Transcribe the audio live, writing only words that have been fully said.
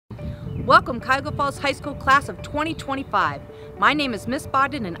Welcome Cuyahoga Falls High School class of 2025. My name is Miss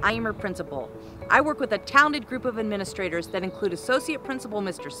Bodden and I am your principal. I work with a talented group of administrators that include Associate Principal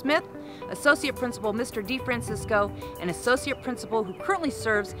Mr. Smith, Associate Principal Mr. DeFrancisco, and Associate Principal who currently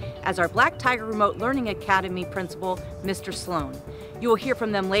serves as our Black Tiger Remote Learning Academy Principal, Mr. Sloan. You will hear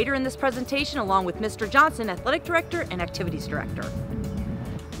from them later in this presentation along with Mr. Johnson, Athletic Director and Activities Director.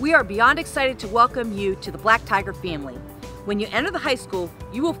 We are beyond excited to welcome you to the Black Tiger family. When you enter the high school,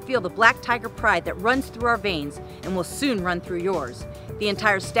 you will feel the Black Tiger pride that runs through our veins and will soon run through yours. The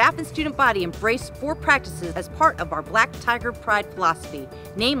entire staff and student body embrace 4 practices as part of our Black Tiger Pride philosophy,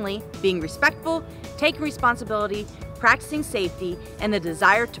 namely being respectful, taking responsibility, practicing safety, and the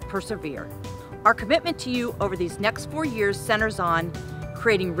desire to persevere. Our commitment to you over these next 4 years centers on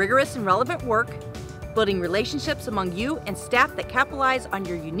creating rigorous and relevant work, building relationships among you and staff that capitalize on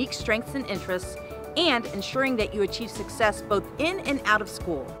your unique strengths and interests, and ensuring that you achieve success both in and out of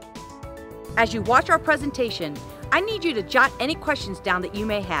school. As you watch our presentation, I need you to jot any questions down that you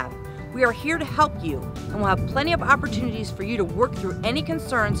may have. We are here to help you, and we'll have plenty of opportunities for you to work through any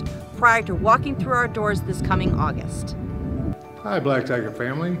concerns prior to walking through our doors this coming August. Hi Black Tiger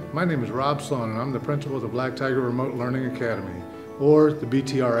family, my name is Rob Sloan and I'm the principal of the Black Tiger Remote Learning Academy, or the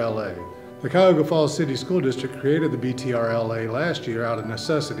BTRLA. The Cuyahoga Falls City School District created the BTRLA last year out of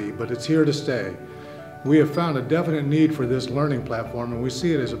necessity, but it's here to stay. We have found a definite need for this learning platform and we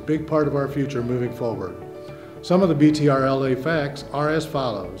see it as a big part of our future moving forward. Some of the BTRLA facts are as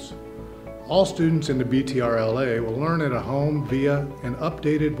follows. All students in the BTRLA will learn at a home via an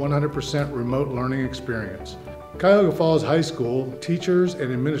updated 100% remote learning experience. Cuyahoga Falls High School teachers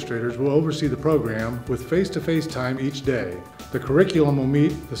and administrators will oversee the program with face-to-face time each day. The curriculum will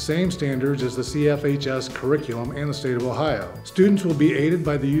meet the same standards as the CFHS curriculum and the state of Ohio. Students will be aided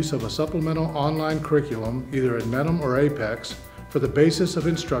by the use of a supplemental online curriculum, either Admetum or Apex, for the basis of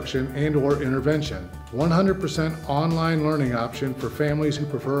instruction and/or intervention. 100% online learning option for families who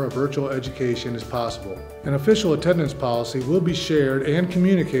prefer a virtual education is possible. An official attendance policy will be shared and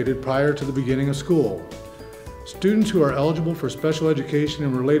communicated prior to the beginning of school. Students who are eligible for special education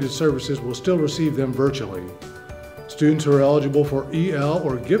and related services will still receive them virtually. Students who are eligible for EL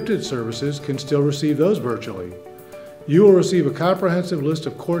or gifted services can still receive those virtually. You will receive a comprehensive list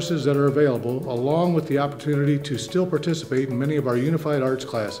of courses that are available, along with the opportunity to still participate in many of our Unified Arts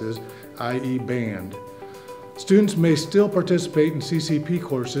classes, i.e. band. Students may still participate in CCP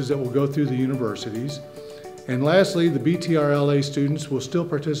courses that will go through the universities. And lastly, the BTRLA students will still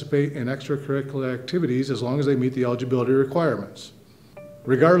participate in extracurricular activities as long as they meet the eligibility requirements.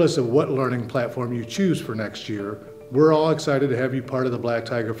 Regardless of what learning platform you choose for next year, we're all excited to have you part of the Black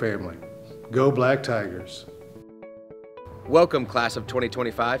Tiger family. Go Black Tigers. Welcome class of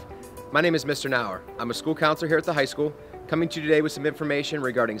 2025. My name is Mr. Nauer. I'm a school counselor here at the high school, coming to you today with some information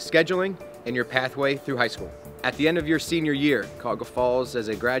regarding scheduling and your pathway through high school. At the end of your senior year, Cuyahoga Falls, as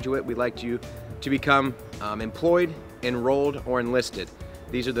a graduate, we'd like you to become employed, enrolled, or enlisted.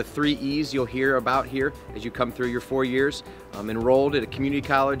 These are the 3 E's you'll hear about here as you come through your 4 years. Enrolled at a community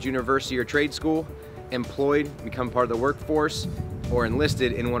college, university, or trade school, employed, become part of the workforce, or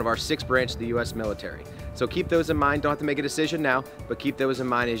enlisted in one of our 6 branches of the U.S. military. So keep those in mind. Don't have to make a decision now, but keep those in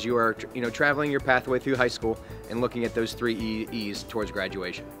mind as you are traveling your pathway through high school and looking at those 3 E's towards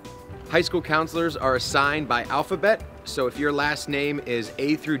graduation. High school counselors are assigned by alphabet, so if your last name is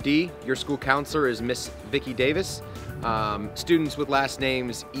A through D, your school counselor is Miss Vicki Davis. Students with last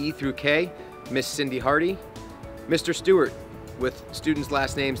names E through K, Miss Cindy Hardy. Mr. Stewart with students'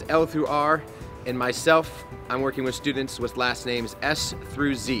 last names L through R, and myself, I'm working with students with last names S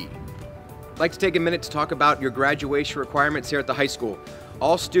through Z. I'd like to take a minute to talk about your graduation requirements here at the high school.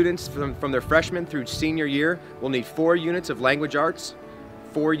 All students from their freshman through senior year will need 4 units of language arts,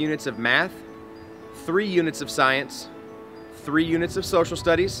 4 units of math, 3 units of science, 3 units of social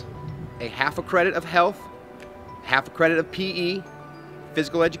studies, a half a credit of health, half a credit of PE,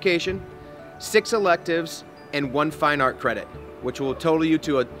 physical education, 6 electives, and 1 fine art credit, which will total you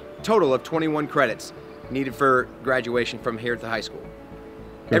to a total of 21 credits needed for graduation from here at the high school.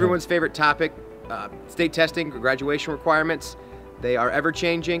 Everyone's favorite topic, state testing, graduation requirements. They are ever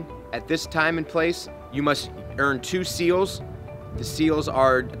changing. At this time and place, you must earn 2 seals. The seals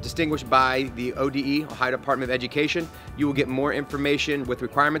are distinguished by the ODE, Ohio Department of Education. You will get more information with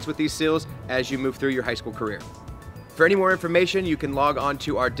requirements with these seals as you move through your high school career. For any more information, you can log on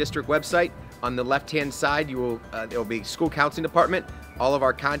to our district website. On the left-hand side, there will be School Counseling Department. All of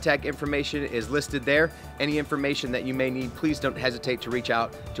our contact information is listed there. Any information that you may need, please don't hesitate to reach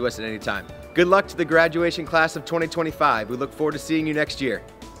out to us at any time. Good luck to the graduation class of 2025. We look forward to seeing you next year.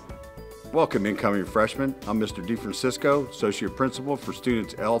 Welcome incoming freshmen. I'm Mr. DeFrancisco, Associate Principal for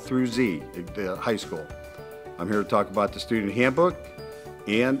students L through Z at the high school. I'm here to talk about the student handbook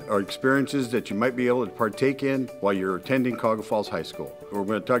and our experiences that you might be able to partake in while you're attending Cuyahoga Falls High School. We're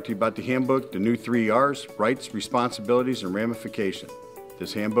going to talk to you about the handbook, the new 3 R's, rights, responsibilities, and ramification.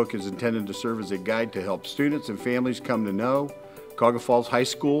 This handbook is intended to serve as a guide to help students and families come to know Cuyahoga Falls High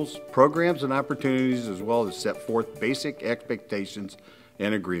School's programs and opportunities, as well as set forth basic expectations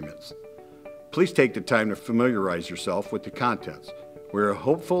and agreements. Please take the time to familiarize yourself with the contents. We are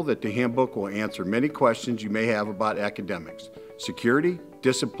hopeful that the handbook will answer many questions you may have about academics, security,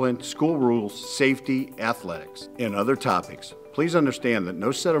 discipline, school rules, safety, athletics, and other topics. Please understand that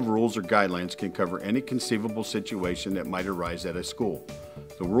no set of rules or guidelines can cover any conceivable situation that might arise at a school.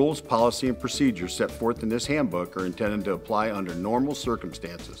 The rules, policy, and procedures set forth in this handbook are intended to apply under normal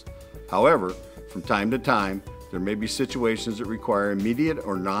circumstances. However, from time to time, there may be situations that require immediate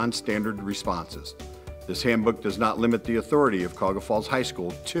or non-standard responses. This handbook does not limit the authority of Cuyahoga Falls High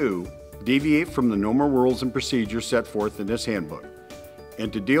School to deviate from the normal rules and procedures set forth in this handbook,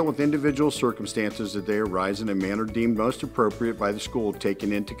 and to deal with individual circumstances that they arise in a manner deemed most appropriate by the school,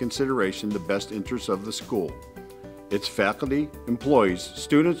 taking into consideration the best interests of the school, its faculty, employees,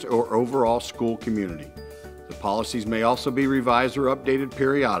 students, or overall school community. The policies may also be revised or updated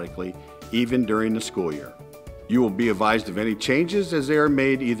periodically, even during the school year. You will be advised of any changes as they are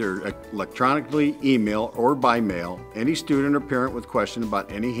made either electronically, email, or by mail. Any student or parent with question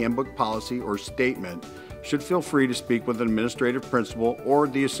about any handbook policy or statement should feel free to speak with an administrative principal or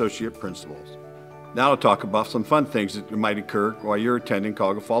the associate principals. Now to talk about some fun things that might occur while you're attending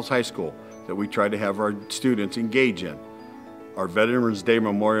Cuyahoga Falls High School that we try to have our students engage in. Our Veterans Day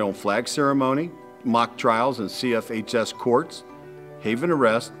Memorial and Flag Ceremony, mock trials in CFHS courts, Haven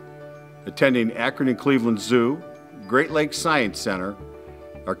Arrest, attending Akron and Cleveland Zoo, Great Lakes Science Center,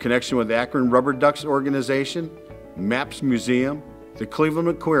 our connection with Akron Rubber Ducks Organization, MAPS Museum, the Cleveland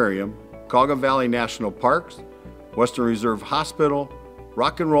Aquarium, Cuyahoga Valley National Parks, Western Reserve Hospital,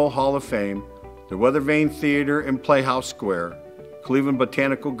 Rock and Roll Hall of Fame, the Weather Vane Theater and Playhouse Square, Cleveland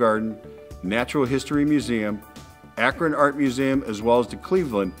Botanical Garden, Natural History Museum, Akron Art Museum, as well as the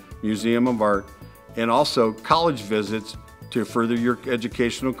Cleveland Museum of Art, and also college visits to further your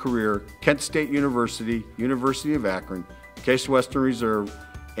educational career, Kent State University, University of Akron, Case Western Reserve,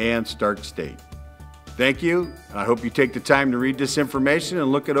 and Stark State. Thank you. I hope you take the time to read this information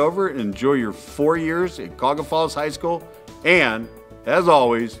and look it over and enjoy your 4 years at Cuyahoga Falls High School. And, as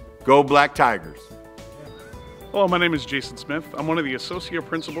always, go Black Tigers. Hello, my name is Jason Smith. I'm one of the Associate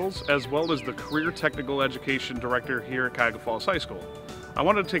Principals as well as the Career Technical Education Director here at Cuyahoga Falls High School. I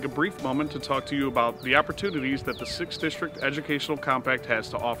wanted to take a brief moment to talk to you about the opportunities that the 6th District Educational Compact has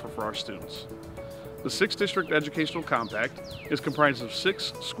to offer for our students. The 6th District Educational Compact is comprised of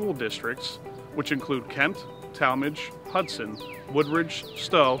 6 school districts, which include Kent, Talmadge, Hudson, Woodridge,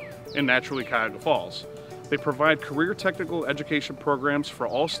 Stowe, and naturally Cuyahoga Falls. They provide career technical education programs for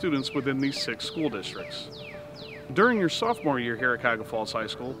all students within these 6 school districts. During your sophomore year here at Cuyahoga Falls High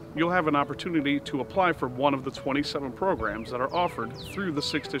School, you'll have an opportunity to apply for one of the 27 programs that are offered through the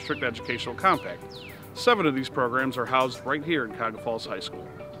 6th District Educational Compact. 7 of these programs are housed right here in Cuyahoga Falls High School.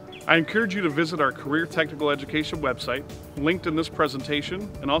 I encourage you to visit our Career Technical Education website, linked in this presentation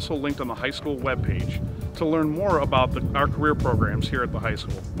and also linked on the high school webpage, to learn more about our career programs here at the high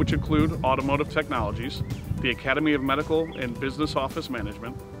school, which include Automotive Technologies, the Academy of Medical and Business Office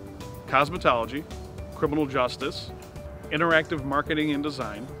Management, Cosmetology, Criminal Justice, Interactive Marketing and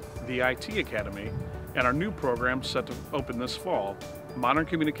Design, the IT Academy, and our new program set to open this fall, Modern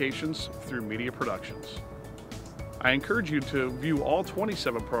Communications through Media Productions. I encourage you to view all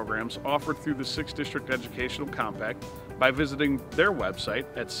 27 programs offered through the 6th District Educational Compact by visiting their website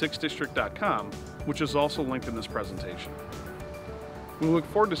at 6thdistrict.com, which is also linked in this presentation. We look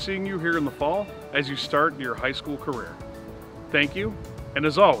forward to seeing you here in the fall as you start your high school career. Thank you, and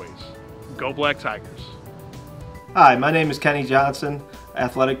as always, go Black Tigers. Hi, my name is Kenny Johnson,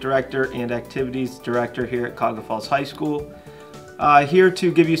 Athletic Director and Activities Director here at Cuyahoga Falls High School. Here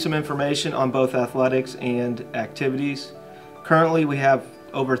to give you some information on both athletics and activities. Currently we have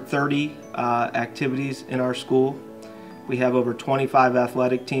over 30 activities in our school. We have over 25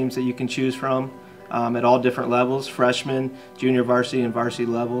 athletic teams that you can choose from at all different levels, freshman, junior varsity, and varsity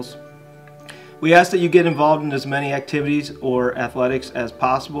levels. We ask that you get involved in as many activities or athletics as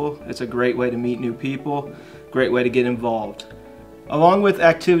possible. It's a great way to meet new people, great way to get involved. Along with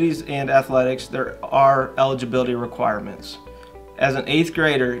activities and athletics, there are eligibility requirements. As an 8th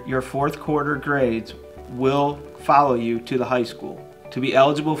grader, your 4th quarter grades will follow you to the high school. To be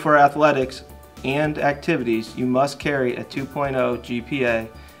eligible for athletics and activities, you must carry a 2.0 GPA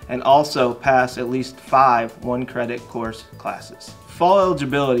and also pass at least 5 one-credit course classes. Fall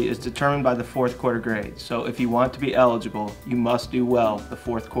eligibility is determined by the 4th quarter grade, so if you want to be eligible, you must do well the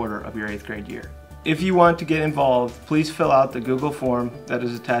 4th quarter of your 8th grade year. If you want to get involved, please fill out the Google form that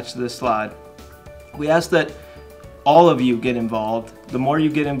is attached to this slide. We ask that all of you get involved. The more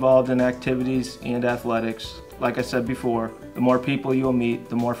you get involved in activities and athletics, like I said before, the more people you'll meet,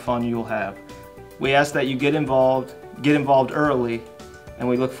 the more fun you'll have. We ask that you get involved early, and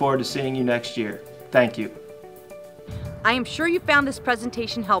we look forward to seeing you next year. Thank you. I am sure you found this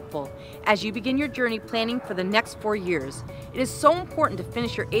presentation helpful as you begin your journey planning for the next 4 years. It is so important to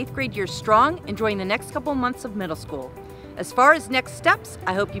finish your 8th grade year strong, enjoying the next couple months of middle school. As far as next steps,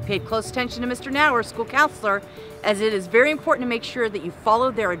 I hope you paid close attention to Mr. Nauer, school counselor, as it is very important to make sure that you follow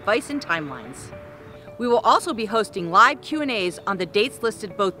their advice and timelines. We will also be hosting live Q&As on the dates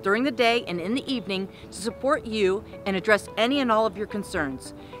listed both during the day and in the evening to support you and address any and all of your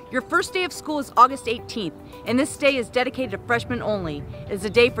concerns. Your first day of school is August 18th, and this day is dedicated to freshmen only. It is a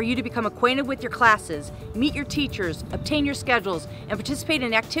day for you to become acquainted with your classes, meet your teachers, obtain your schedules, and participate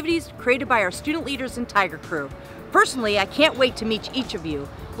in activities created by our student leaders and Tiger Crew. Personally, I can't wait to meet each of you.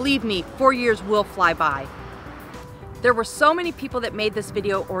 Believe me, 4 years will fly by. There were so many people that made this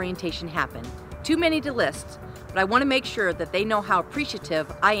video orientation happen. Too many to list, but I want to make sure that they know how appreciative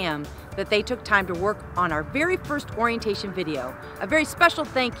I am that they took time to work on our very first orientation video. A very special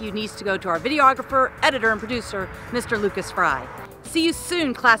thank you needs to go to our videographer, editor, and producer, Mr. Lucas Fry. See you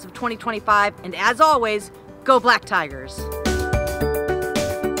soon, class of 2025, and as always, go Black Tigers!